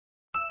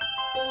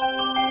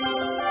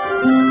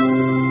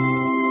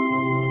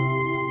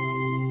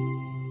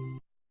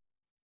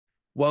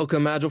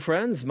Welcome, Agile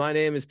friends. My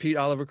name is Pete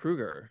Oliver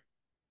Kruger.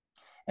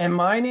 And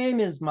my name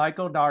is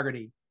Michael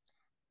Dougherty.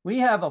 We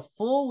have a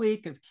full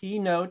week of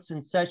keynotes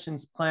and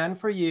sessions planned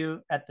for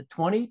you at the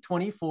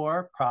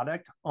 2024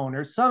 Product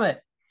Owner Summit.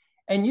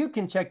 And you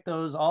can check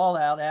those all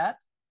out at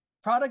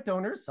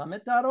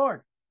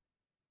productownersummit.org.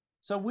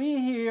 So we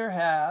here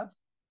have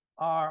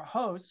our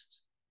host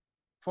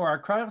for our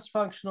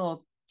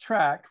cross-functional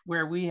track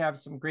where we have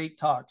some great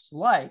talks,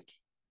 like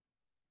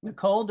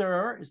Nicole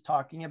Durer is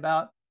talking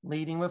about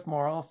leading with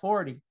moral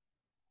authority.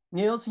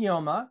 Niels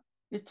Hioma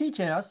is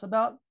teaching us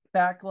about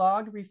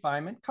backlog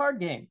refinement card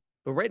game.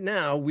 But right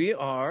now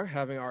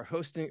we're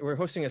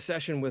hosting a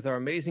session with our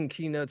amazing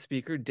keynote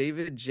speaker,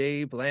 David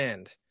J.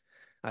 Bland.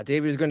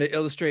 David is going to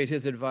illustrate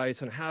his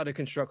advice on how to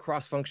construct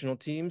cross-functional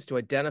teams to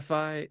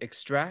identify,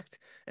 extract,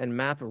 and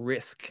map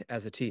risk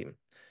as a team.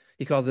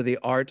 He calls it the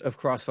art of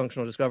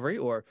cross-functional discovery,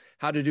 or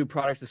how to do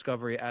product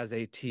discovery as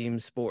a team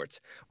sport.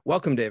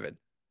 Welcome, David.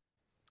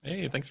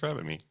 Hey, thanks for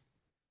having me.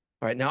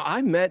 All right, now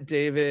I met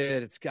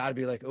David, it's got to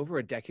be like over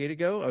a decade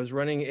ago. I was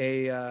running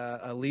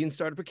a Lean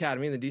Startup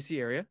Academy in the DC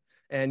area,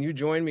 and you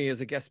joined me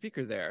as a guest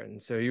speaker there. And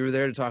so you were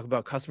there to talk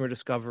about customer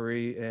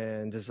discovery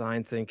and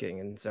design thinking.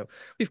 And so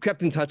we've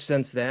kept in touch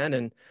since then,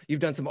 and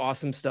you've done some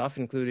awesome stuff,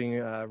 including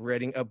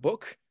writing a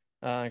book.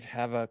 I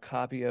have a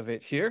copy of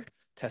it here,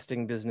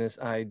 Testing Business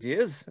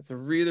Ideas. It's a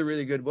really,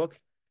 really good book.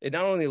 It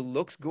not only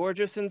looks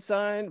gorgeous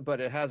inside, but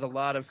it has a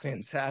lot of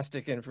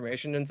fantastic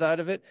information inside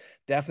of it.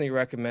 Definitely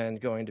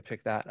recommend going to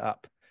pick that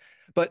up.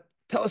 But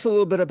tell us a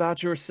little bit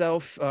about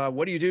yourself.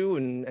 What do you do,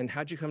 and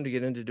how'd you come to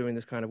get into doing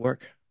this kind of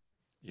work?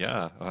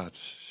 Yeah,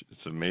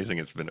 it's amazing.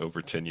 It's been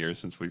over 10 years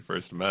since we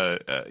first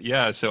met.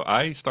 Yeah, so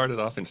I started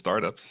off in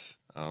startups.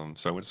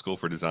 So I went to school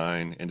for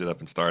design, ended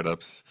up in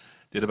startups,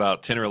 did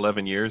about 10 or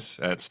 11 years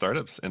at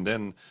startups. And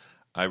then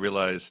I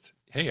realized,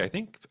 hey, I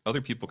think other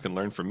people can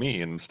learn from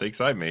me and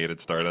mistakes I made at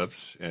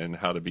startups and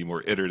how to be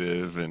more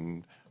iterative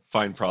and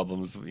find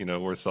problems,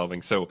 worth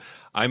solving. So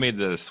I made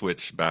the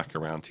switch back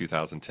around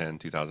 2010,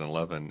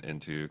 2011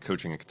 into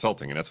coaching and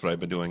consulting. And that's what I've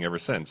been doing ever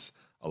since.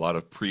 A lot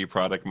of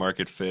pre-product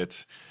market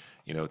fit,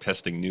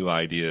 testing new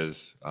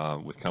ideas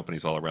with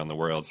companies all around the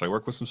world. So I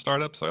work with some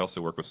startups. I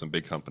also work with some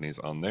big companies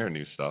on their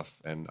new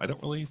stuff. And I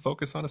don't really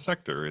focus on a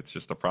sector. It's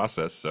just a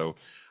process. So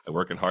I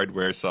work in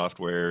hardware,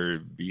 software,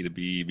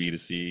 B2B,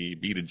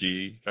 B2C,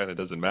 B2G, kind of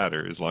doesn't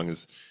matter as long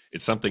as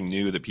it's something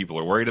new that people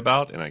are worried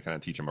about. And I kind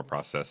of teach them a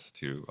process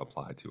to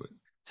apply to it.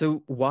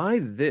 So why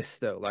this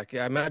though? Like,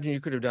 I imagine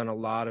you could have done a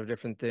lot of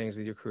different things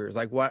with your careers.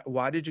 Like,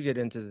 why did you get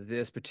into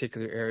this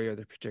particular area,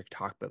 the particular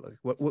topic? Like,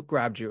 what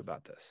grabbed you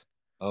about this?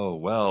 Oh,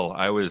 well,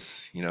 I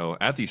was,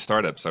 at these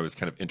startups, I was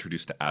kind of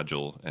introduced to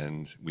Agile,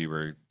 and we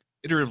were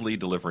iteratively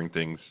delivering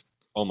things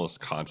almost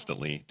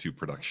constantly to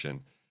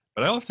production.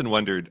 But I often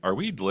wondered, are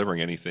we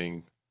delivering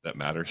anything that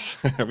matters?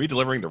 Are we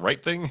delivering the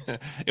right thing?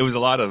 It was a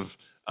lot of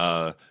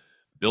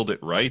build it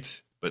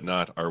right, but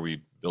not are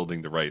we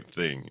building the right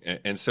thing?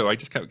 And so I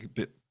just kind of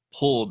get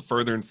pulled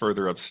further and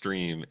further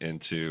upstream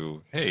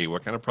into, hey,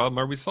 what kind of problem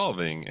are we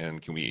solving?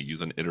 And can we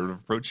use an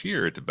iterative approach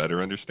here to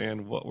better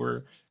understand what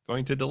we're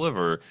going to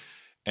deliver?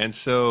 And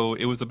so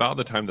it was about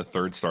the time the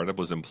third startup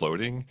was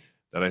imploding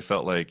that I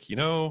felt like,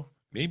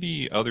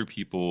 maybe other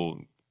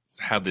people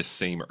have this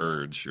same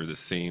urge or the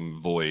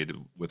same void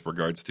with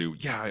regards to,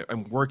 yeah,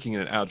 I'm working in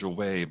an agile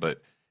way,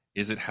 but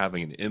is it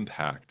having an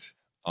impact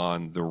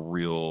on the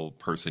real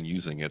person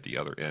using it at the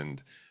other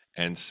end?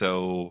 And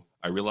so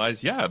I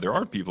realized, yeah, there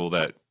are people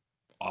that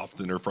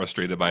often are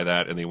frustrated by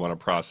that and they want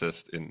to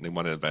process and they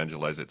want to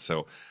evangelize it.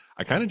 So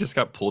I kind of just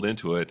got pulled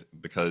into it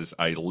because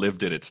I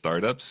lived it at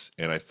startups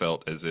and I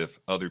felt as if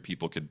other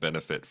people could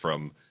benefit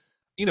from,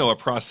 a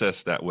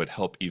process that would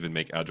help even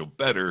make Agile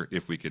better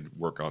if we could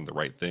work on the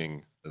right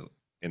thing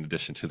in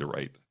addition to the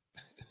right,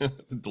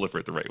 deliver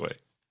it the right way.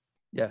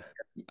 Yeah,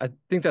 I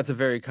think that's a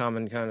very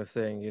common kind of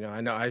thing.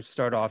 I know I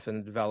start off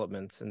in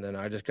development and then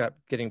I just got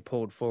getting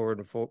pulled forward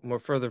and more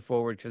further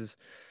forward because,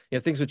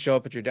 things would show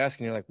up at your desk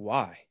and you're like,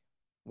 why?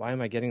 Why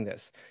am I getting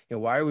this?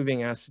 Why are we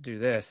being asked to do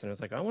this? And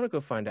it's like, I want to go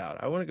find out.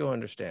 I want to go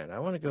understand. I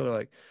want to go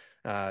like,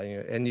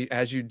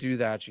 as you do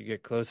that, you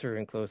get closer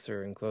and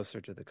closer and closer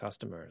to the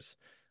customers.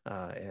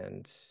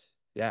 And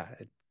yeah,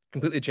 it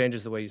completely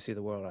changes the way you see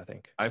the world, I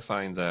think. I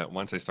find that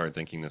once I started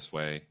thinking this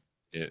way,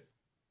 it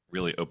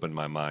really opened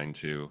my mind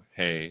to,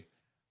 hey,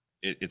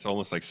 it's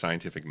almost like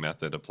scientific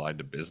method applied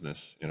to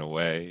business in a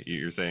way.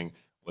 You're saying,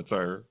 what's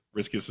our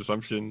riskiest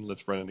assumption?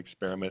 Let's run an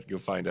experiment, go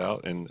find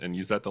out, and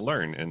use that to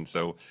learn. And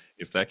so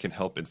if that can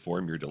help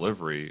inform your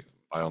delivery,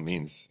 by all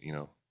means,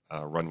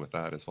 run with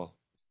that as well.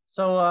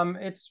 So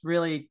it's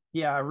really,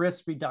 a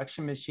risk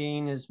reduction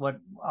machine is what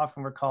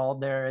often we're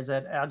called there, is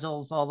that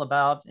Agile's all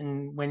about,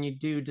 and when you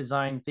do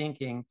design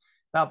thinking,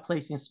 about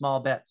placing small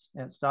bets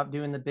and stop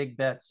doing the big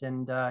bets.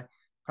 And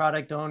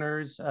product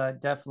owners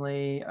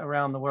definitely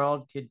around the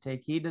world could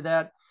take heed to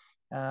that.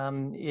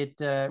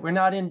 We're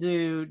not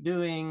into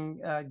doing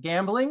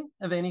gambling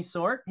of any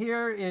sort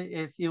here.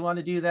 If you want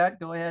to do that,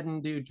 go ahead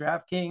and do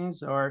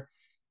DraftKings or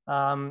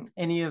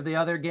any of the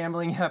other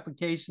gambling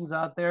applications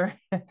out there.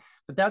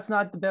 But that's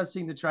not the best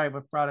thing to try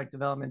with product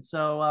development.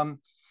 So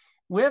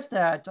with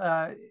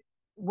that,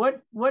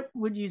 what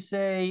would you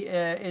say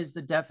is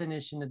the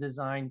definition of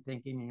design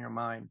thinking in your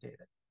mind,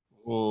 David?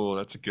 Oh,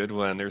 that's a good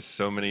one. There's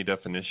so many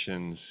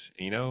definitions.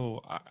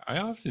 I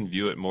often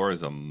view it more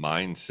as a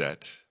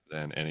mindset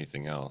than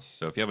anything else.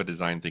 So if you have a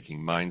design thinking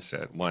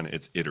mindset, one,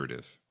 it's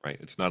iterative, right?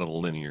 It's not a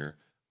linear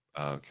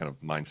kind of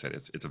mindset.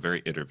 It's a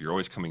very iterative. You're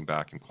always coming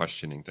back and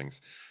questioning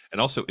things,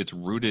 and also it's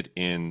rooted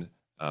in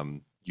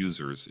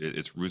users.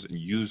 It's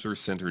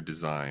user-centered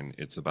design.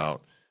 It's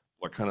about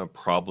what kind of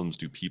problems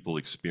do people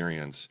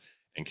experience,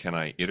 and can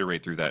I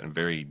iterate through that and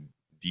very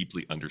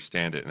deeply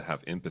understand it and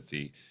have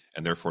empathy,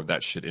 and therefore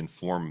that should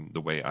inform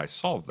the way I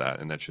solve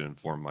that, and that should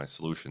inform my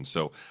solution.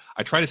 So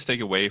I try to stay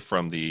away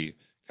from the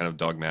kind of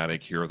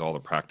dogmatic, here are all the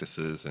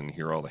practices and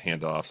here are all the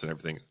handoffs and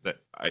everything. That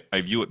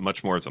I view it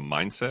much more as a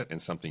mindset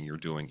and something you're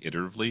doing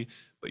iteratively,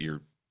 but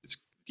it's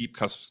deep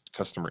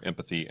customer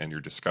empathy, and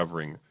you're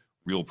discovering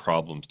real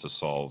problems to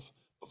solve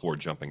before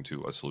jumping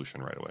to a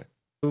solution right away.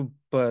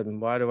 But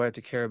why do I have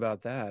to care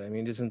about that? I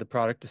mean, isn't the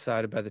product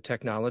decided by the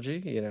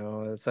technology?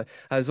 It's like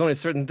there's only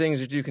certain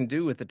things that you can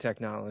do with the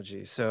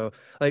technology. So,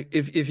 like,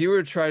 if you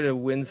were to try to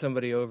win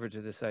somebody over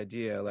to this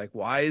idea, like,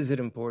 why is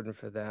it important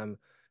for them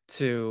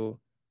to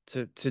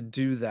to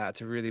do that,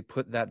 to really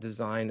put that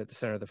design at the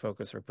center of the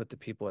focus, or put the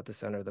people at the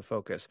center of the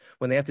focus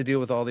when they have to deal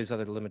with all these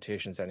other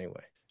limitations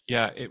anyway?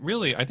 Yeah,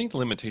 I think the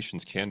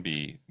limitations can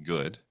be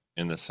good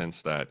in the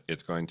sense that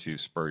it's going to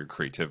spur your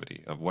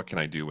creativity of what can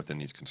I do within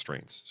these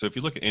constraints. So if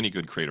you look at any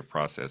good creative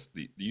process,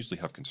 they usually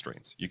have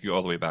constraints. You can go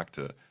all the way back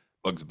to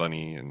Bugs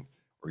Bunny, and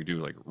or you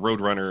do like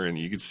Roadrunner, and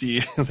you can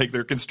see like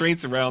there are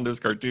constraints around those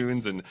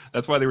cartoons, and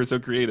that's why they were so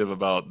creative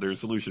about their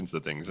solutions to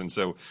things. And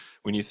so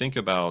when you think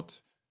about,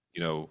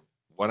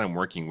 what I'm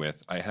working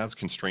with, I have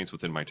constraints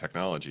within my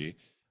technology,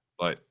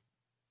 but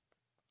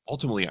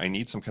ultimately I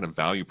need some kind of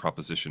value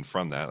proposition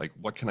from that. Like,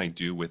 what can I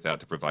do with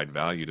that to provide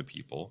value to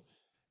people?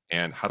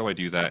 And how do I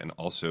do that and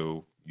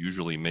also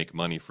usually make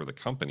money for the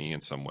company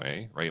in some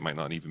way, right? It might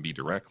not even be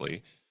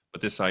directly,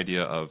 but this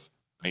idea of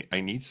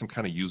I need some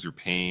kind of user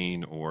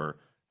pain or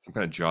some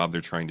kind of job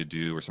they're trying to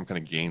do or some kind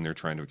of gain they're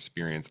trying to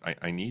experience.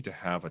 I need to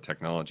have a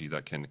technology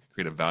that can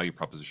create a value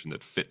proposition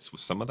that fits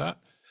with some of that,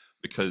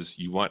 because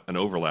you want an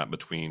overlap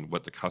between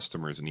what the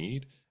customers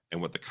need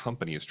and what the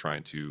company is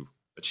trying to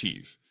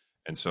achieve.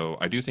 And so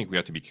I do think we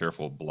have to be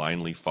careful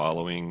blindly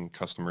following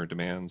customer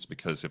demands,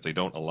 because if they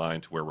don't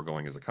align to where we're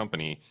going as a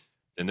company,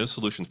 then those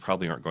solutions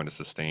probably aren't going to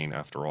sustain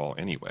after all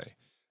anyway.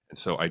 And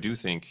so I do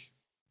think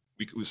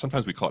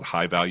sometimes we call it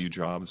high value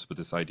jobs, but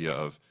this idea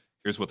of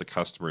here's what the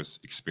customer is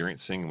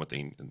experiencing and what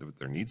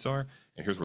their needs are, and here's